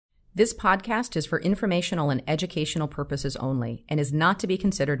This podcast is for informational and educational purposes only and is not to be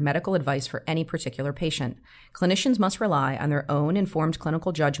considered medical advice for any particular patient. Clinicians must rely on their own informed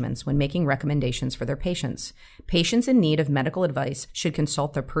clinical judgments when making recommendations for their patients. Patients in need of medical advice should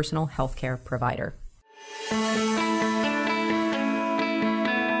consult their personal healthcare provider.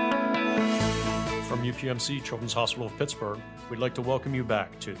 From UPMC Children's Hospital of Pittsburgh, we'd like to welcome you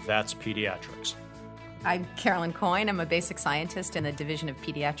back to That's Pediatrics. I'm Carolyn Coyne. I'm a basic scientist in the Division of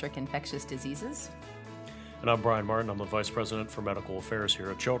Pediatric Infectious Diseases. And I'm Brian Martin. I'm the Vice President for Medical Affairs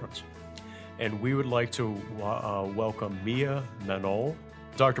here at Children's. And we would like to welcome Mioara Manole.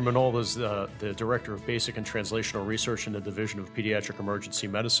 Dr. Manole is the Director of Basic and Translational Research in the Division of Pediatric Emergency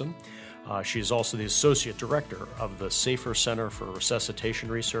Medicine. She is also the Associate Director of the Safer Center for Resuscitation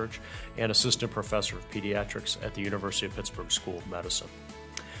Research and Assistant Professor of Pediatrics at the University of Pittsburgh School of Medicine.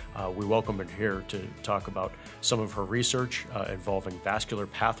 We welcome her here to talk about some of her research involving vascular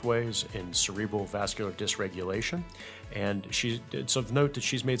pathways in cerebral vascular dysregulation. And it's of note that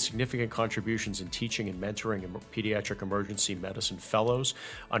she's made significant contributions in teaching and mentoring pediatric emergency medicine fellows,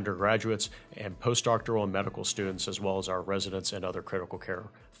 undergraduates, and postdoctoral and medical students, as well as our residents and other critical care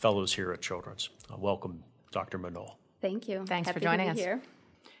fellows here at Children's. Welcome, Dr. Manole. Thank you. Thanks for joining us. Here.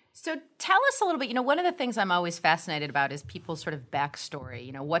 So tell us a little bit, one of the things I'm always fascinated about is people's sort of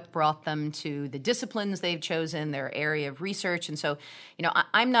backstory, what brought them to the disciplines they've chosen, their area of research. And so,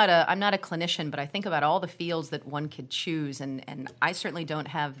 I'm not a clinician, but I think about all the fields that one could choose. And I certainly don't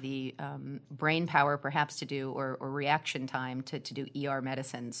have the brain power perhaps to do or reaction time to do ER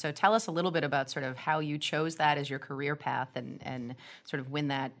medicine. So tell us a little bit about sort of how you chose that as your career path and sort of when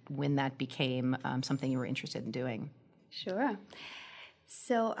that became something you were interested in doing. Sure.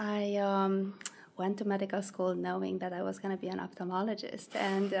 So I went to medical school knowing that I was going to be an ophthalmologist,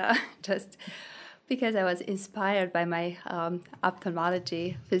 and just because I was inspired by my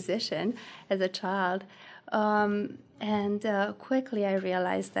ophthalmology physician as a child, and quickly I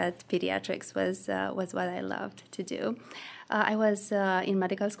realized that pediatrics was what I loved to do. I was in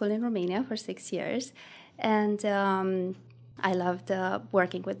medical school in Romania for 6 years, and I loved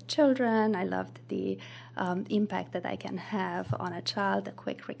working with children. I loved the impact that I can have on a child, the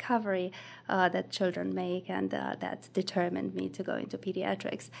quick recovery that children make, and that determined me to go into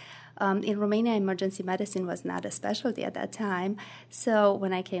pediatrics. In Romania, emergency medicine was not a specialty at that time. So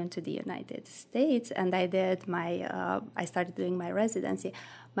when I came to the United States and I started doing my residency,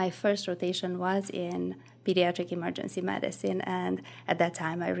 my first rotation was in pediatric emergency medicine, and at that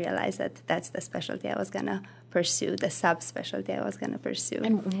time I realized that that's the specialty I was going to pursue, the subspecialty I was going to pursue.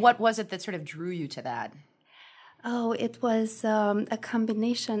 And what was it that sort of drew you to that? Oh, it was a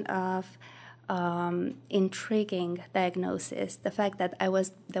combination of intriguing diagnosis, the fact that I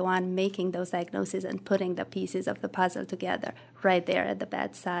was the one making those diagnoses and putting the pieces of the puzzle together right there at the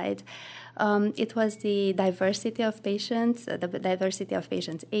bedside. It was the diversity of patients,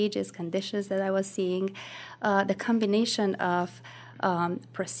 ages, conditions that I was seeing, the combination of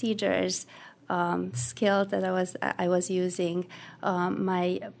procedures, skills that I was using,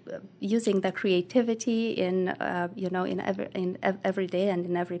 using the creativity in every day and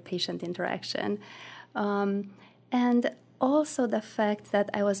in every patient interaction, and also the fact that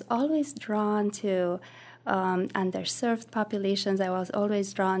I was always drawn to underserved populations. I was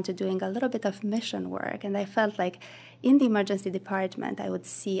always drawn to doing a little bit of mission work, and I felt like in the emergency department I would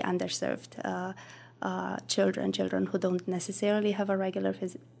see underserved children who don't necessarily have a regular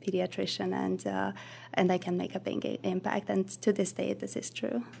pediatrician, and I can make a big impact. And to this day, this is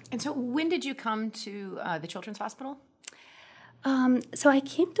true. And so when did you come to the Children's Hospital? So I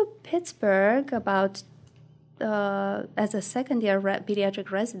came to Pittsburgh about as a second-year pediatric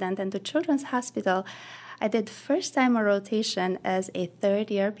resident, and to Children's Hospital, I did first time a rotation as a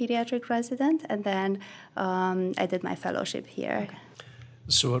third-year pediatric resident, and then I did my fellowship here. Okay.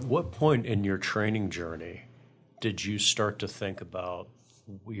 So at what point in your training journey did you start to think about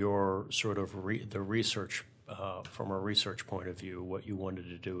your sort of the research, from a research point of view, what you wanted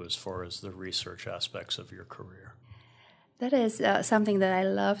to do as far as the research aspects of your career? That is something that I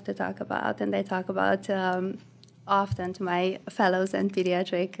love to talk about, and I talk about often to my fellows and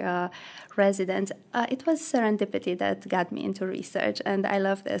pediatric residents. It was serendipity that got me into research, and I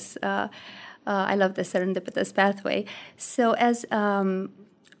love this. I love the serendipitous pathway. So as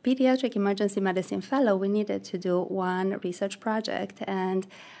pediatric emergency medicine fellow, we needed to do one research project, and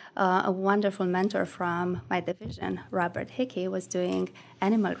a wonderful mentor from my division, Robert Hickey, was doing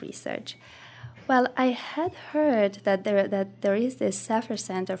animal research. Well, I had heard that there is this Safer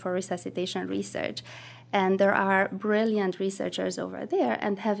Center for Resuscitation Research, And there are brilliant researchers over there.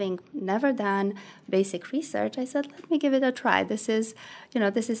 And having never done basic research, I said, let me give it a try. This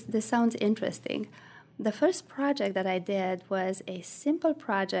sounds interesting. The first project that I did was a simple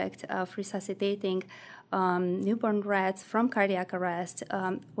project of resuscitating newborn rats from cardiac arrest,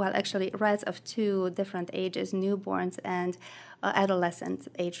 actually rats of two different ages, newborns and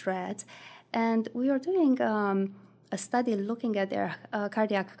adolescent-aged rats. And we were doing a study looking at their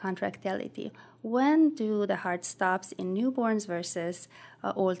cardiac contractility. When do the heart stops in newborns versus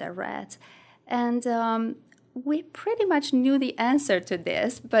older rats? And we pretty much knew the answer to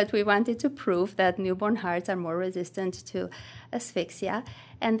this, but we wanted to prove that newborn hearts are more resistant to asphyxia.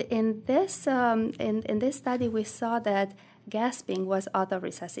 And in this study, we saw that gasping was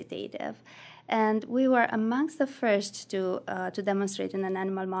autoresuscitative. And we were amongst the first to demonstrate in an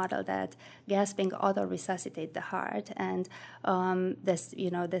animal model that gasping autoresuscitates the heart, and this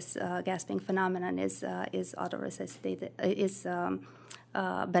gasping phenomenon is autoresuscitated, is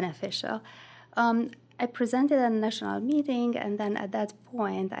beneficial. I presented at a national meeting, and then at that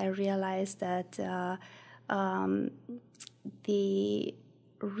point, I realized that the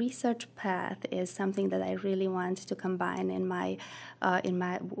research path is something that I really want to combine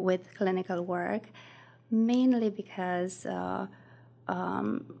with clinical work, mainly because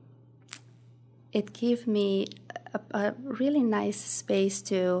it gave me a really nice space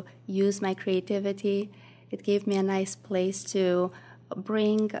to use my creativity. It gave me a nice place to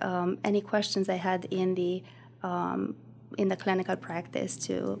bring any questions I had in the clinical practice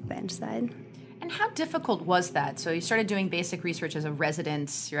to benchside. And how difficult was that? So you started doing basic research as a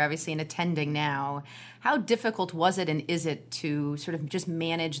resident. You're obviously an attending now. How difficult was it, and is it, to sort of just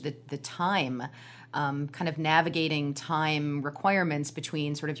manage the time, kind of navigating time requirements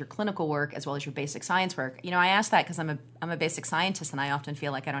between sort of your clinical work as well as your basic science work? I ask that because I'm a basic scientist, and I often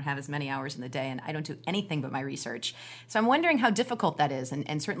feel like I don't have as many hours in the day, and I don't do anything but my research. So I'm wondering how difficult that is,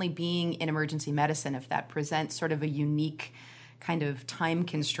 and certainly being in emergency medicine, if that presents sort of a unique kind of time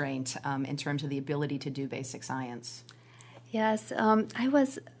constraint in terms of the ability to do basic science. Yes, I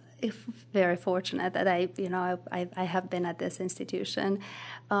was very fortunate that I have been at this institution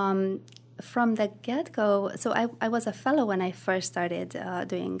from the get-go. So I was a fellow when I first started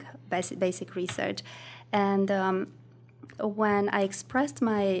doing basic research, and when I expressed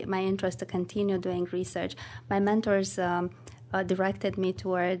my interest to continue doing research, my mentors directed me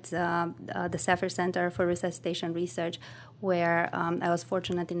towards the Safer Center for Resuscitation Research, where I was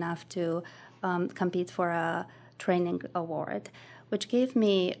fortunate enough to compete for a training award, which gave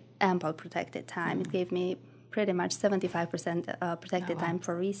me ample protected time. It gave me pretty much 75% protected time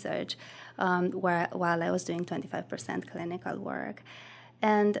for research, while I was doing 25% clinical work.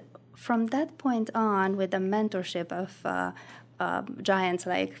 And from that point on, with the mentorship of giants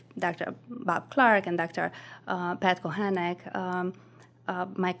like Dr. Bob Clark and Dr. Pat Kohanek,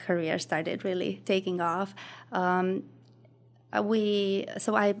 my career started really taking off. I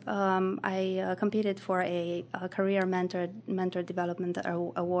competed for a career mentor development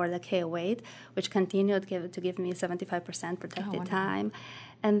award, a KO8, which continued to give me 75% protected time.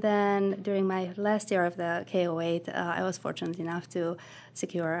 And then during my last year of the KO8, I was fortunate enough to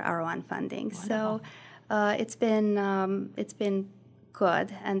secure R1 funding. Wonderful. So it's been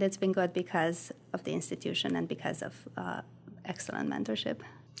good, and it's been good because of the institution and because of excellent mentorship.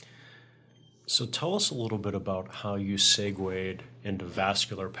 So tell us a little bit about how you segued into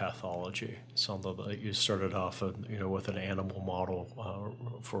vascular pathology. Something that you started off, with an animal model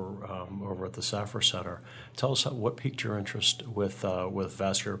over at the Safer Center. Tell us what piqued your interest with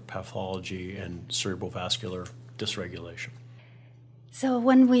vascular pathology and cerebrovascular dysregulation. So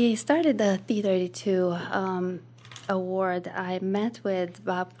when we started the T32 award, I met with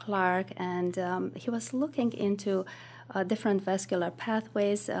Bob Clark, and he was looking into different vascular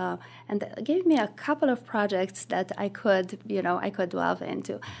pathways, and gave me a couple of projects that I could delve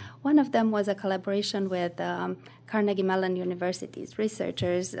into. One of them was a collaboration with Carnegie Mellon University's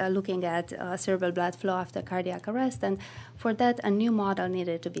researchers looking at cerebral blood flow after cardiac arrest, and for that a new model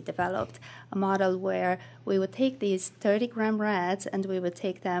needed to be developed, a model where we would take these 30-gram rats and we would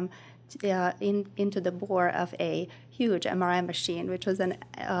take them into the bore of a huge MRI machine, which was an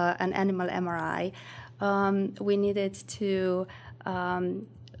animal MRI. We needed to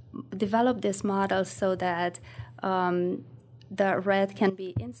develop this model so that the rat can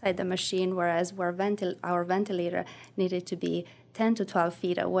be inside the machine, whereas our ventilator needed to be 10 to 12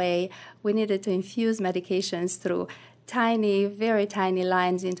 feet away. We needed to infuse medications through tiny, very tiny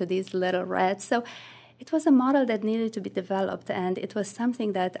lines into these little rats. So it was a model that needed to be developed, and it was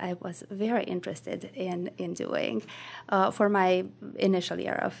something that I was very interested in doing for my initial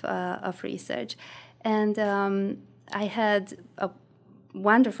year of research. And I had a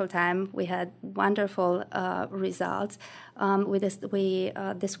wonderful time. We had wonderful results. We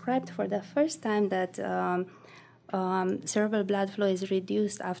described for the first time that cerebral blood flow is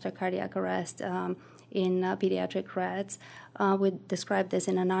reduced after cardiac arrest in pediatric rats. We described this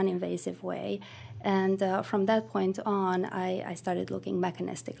in a non-invasive way. And from that point on, I started looking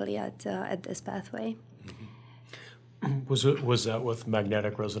mechanistically at this pathway. Was that with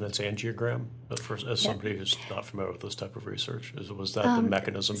magnetic resonance angiogram? As somebody who's not familiar with this type of research, was that the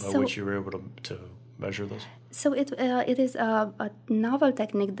mechanism by which you were able to measure this? So it is a novel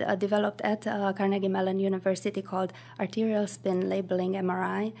technique developed at Carnegie Mellon University called arterial spin labeling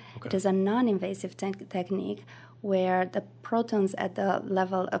MRI. Okay. It is a non-invasive technique where the protons at the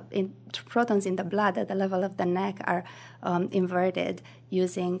level of protons in the blood at the level of the neck are inverted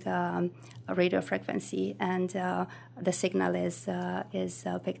using radio frequency, and the signal is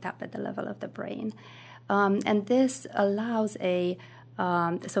picked up at the level of the brain. And this allows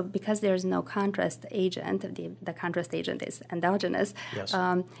so because there's no contrast agent, the contrast agent is endogenous. Yes.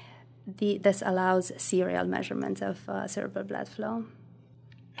 This allows serial measurements of cerebral blood flow.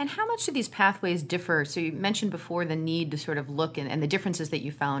 And how much do these pathways differ? So you mentioned before the need to sort of look and the differences that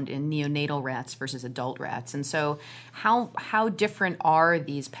you found in neonatal rats versus adult rats. And so how different are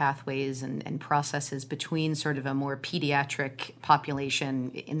these pathways and processes between sort of a more pediatric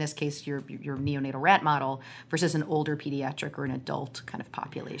population, in this case your neonatal rat model, versus an older pediatric or an adult kind of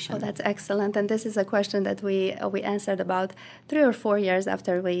population? Oh, that's excellent. And this is a question that we answered about 3 or 4 years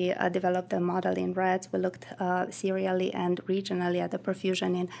after we developed the model in rats. We looked serially and regionally at the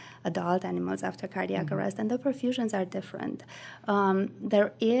perfusion in adult animals after cardiac arrest, and the perfusions are different.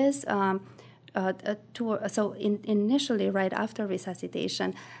 There is initially, right after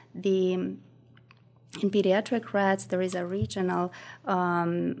resuscitation, in pediatric rats there is a regional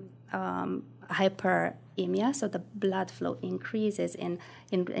hyperemia, so the blood flow increases in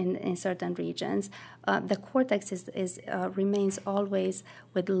certain regions. The cortex remains always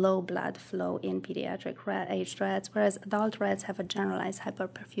with low blood flow in pediatric aged rats, whereas adult rats have a generalized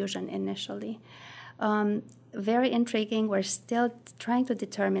hyperperfusion initially. Very intriguing. We're still trying to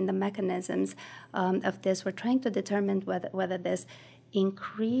determine the mechanisms of this. We're trying to determine whether this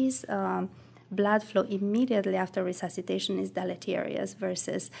increase blood flow immediately after resuscitation is deleterious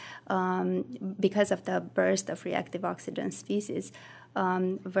versus because of the burst of reactive oxygen species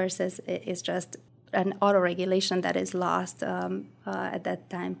versus it's just an autoregulation that is lost at that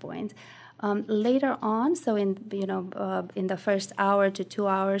time point. Later on, so in the first hour to 2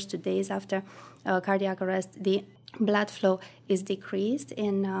 hours to days after cardiac arrest, the blood flow is decreased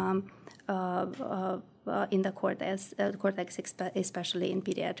in the cortex, especially in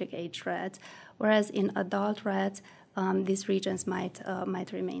pediatric aged rats, whereas in adult rats, these regions might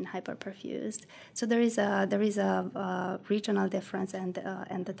remain hyperperfused. So there is a regional difference and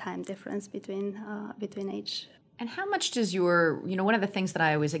the time difference between age. And how much does one of the things that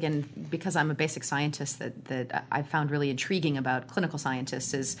I always, again, because I'm a basic scientist that I found really intriguing about clinical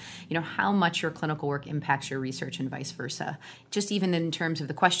scientists is, how much your clinical work impacts your research and vice versa. Just even in terms of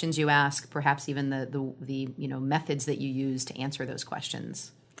the questions you ask, perhaps even the methods that you use to answer those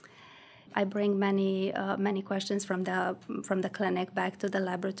questions. I bring many questions from the clinic back to the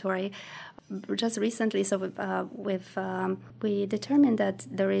laboratory. Just recently, so we determined that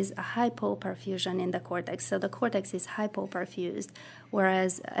there is a hypoperfusion in the cortex. So the cortex is hypoperfused,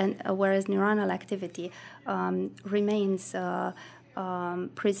 whereas neuronal activity remains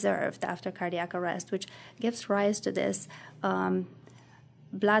preserved after cardiac arrest, which gives rise to this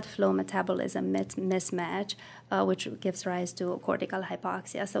blood flow metabolism mismatch, which gives rise to cortical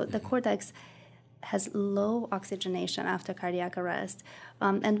hypoxia. So the cortex has low oxygenation after cardiac arrest,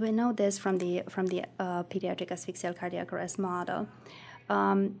 and we know this from the pediatric asphyxial cardiac arrest model.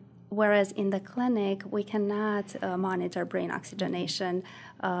 Whereas in the clinic, we cannot monitor brain oxygenation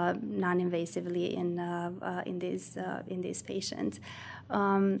non-invasively in these patients.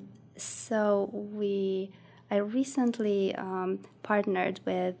 I recently partnered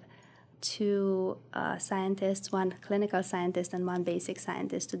with 2 scientists, one clinical scientist and one basic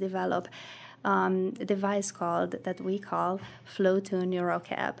scientist, to develop a device that we call FLO2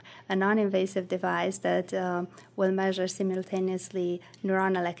 NeuroCap, a non-invasive device that will measure simultaneously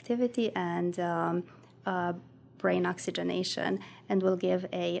neuronal activity and brain oxygenation, and will give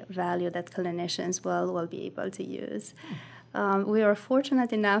a value that clinicians will be able to use. We were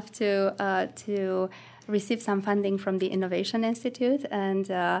fortunate enough to receive some funding from the Innovation Institute, and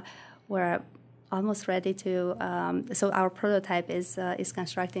we're almost ready to. So our prototype is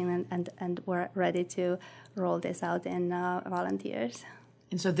constructing, and we're ready to roll this out in volunteers.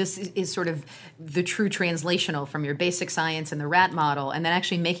 And so this is sort of the true translational from your basic science and the rat model, and then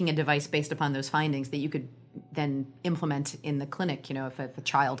actually making a device based upon those findings that you could then implement in the clinic, if a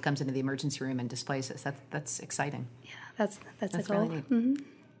child comes into the emergency room and displaces. That's exciting. Yeah, that's a goal. Really neat. Mm-hmm.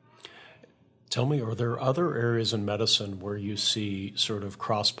 Tell me, are there other areas in medicine where you see sort of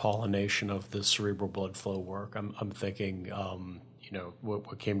cross-pollination of the cerebral blood flow work? I'm thinking,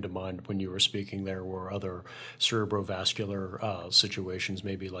 what came to mind when you were speaking there were other cerebrovascular situations,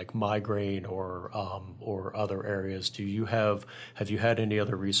 maybe like migraine or other areas. Have you had any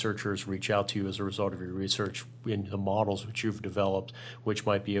other researchers reach out to you as a result of your research in the models which you've developed, which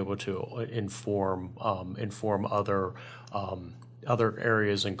might be able to inform other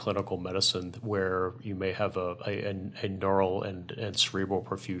areas in clinical medicine where you may have a neural and cerebral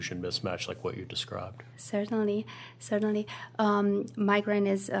perfusion mismatch like what you described? Certainly. Migraine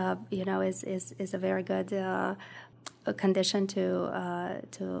is a very good condition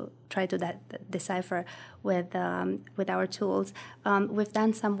to try to decipher with our tools. We've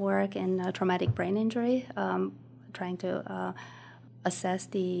done some work in traumatic brain injury, trying to assess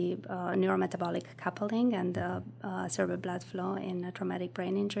the neurometabolic coupling and cerebral blood flow in traumatic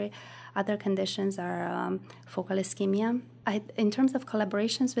brain injury. Other conditions are focal ischemia. In terms of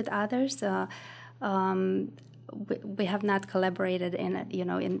collaborations with others, we have not collaborated in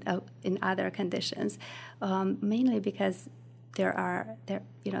other conditions, mainly because the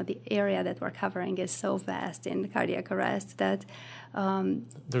area that we're covering is so vast in cardiac arrest that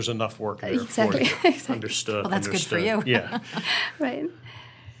there's enough work there exactly, for you. Exactly. Understood. Well, that's good for you. Yeah. Right.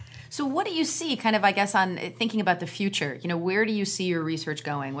 So what do you see kind of, I guess, on thinking about the future? Where do you see your research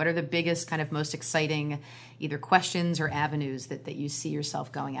going? What are the biggest kind of most exciting either questions or avenues that you see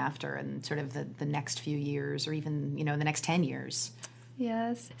yourself going after in sort of the next few years or even, the next 10 years?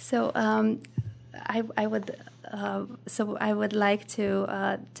 Yes. So I would like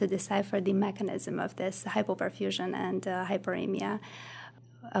to decipher the mechanism of this hypoperfusion and hyperemia,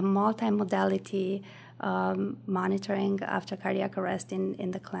 a multimodality monitoring after cardiac arrest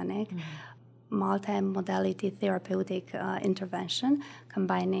in the clinic, multimodality therapeutic intervention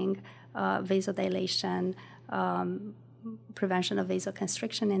combining vasodilation, prevention of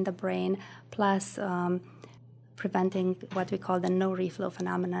vasoconstriction in the brain, plus preventing what we call the no reflow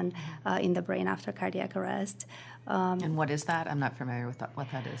phenomenon in the brain after cardiac arrest. And what is that? I'm not familiar with what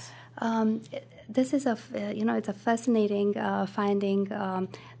that is. This is it's a fascinating finding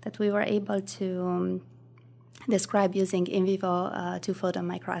that we were able to describe using in vivo two-photon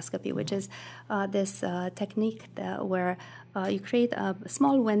microscopy, which is this technique where you create a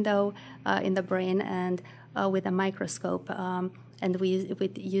small window in the brain and with a microscope, and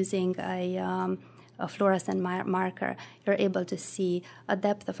with using a fluorescent marker, you're able to see a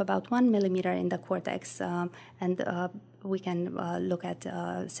depth of about 1 millimeter in the cortex, and we can look at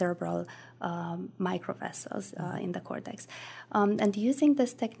cerebral microvessels in the cortex. And using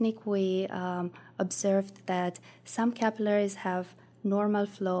this technique, we observed that some capillaries have normal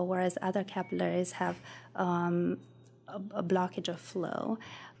flow, whereas other capillaries have a blockage of flow.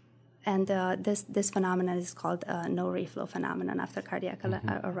 And this phenomenon is called no reflow phenomenon after cardiac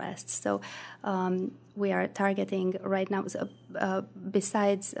arrest. So we are targeting right now.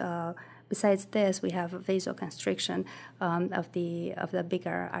 Besides this, we have vasoconstriction of the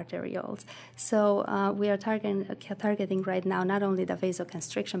bigger arterioles. So we are targeting right now not only the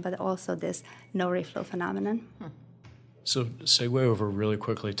vasoconstriction but also this no reflow phenomenon. So segue over really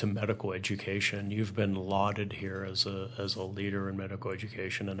quickly to medical education. You've been lauded here as a leader in medical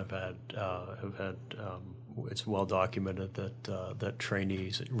education, and have had it's well documented that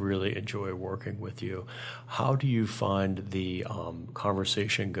trainees really enjoy working with you. How do you find the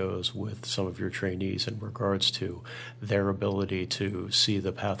conversation goes with some of your trainees in regards to their ability to see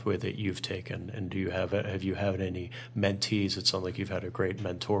the pathway that you've taken? And have you had any mentees? It sounds like you've had a great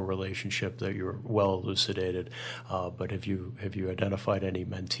mentor relationship that you're well elucidated. But have you identified any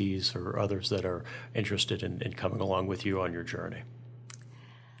mentees or others that are interested in coming along with you on your journey?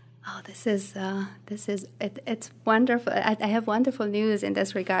 Oh, it's wonderful. I have wonderful news in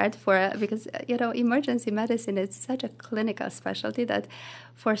this regard because emergency medicine is such a clinical specialty that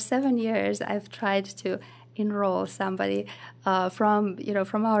for 7 years I've tried to enroll somebody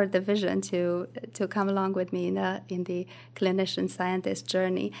from our division to come along with me in the clinician scientist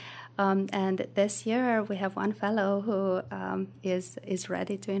journey. And this year we have one fellow who is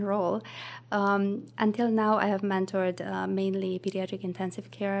ready to enroll. Until now, I have mentored mainly pediatric intensive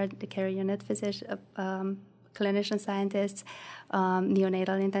care, the care unit physician, clinician scientists,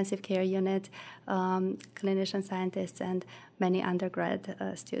 neonatal intensive care unit, clinician scientists, and many undergrad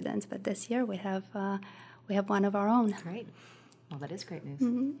students. But this year we have one of our own. Great. Well, that is great news.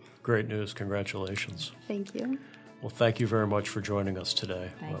 Mm-hmm. Great news. Congratulations. Thank you. Well, thank you very much for joining us today.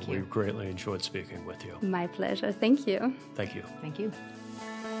 Thank you. We greatly enjoyed speaking with you. My pleasure. Thank you. Thank you. Thank you.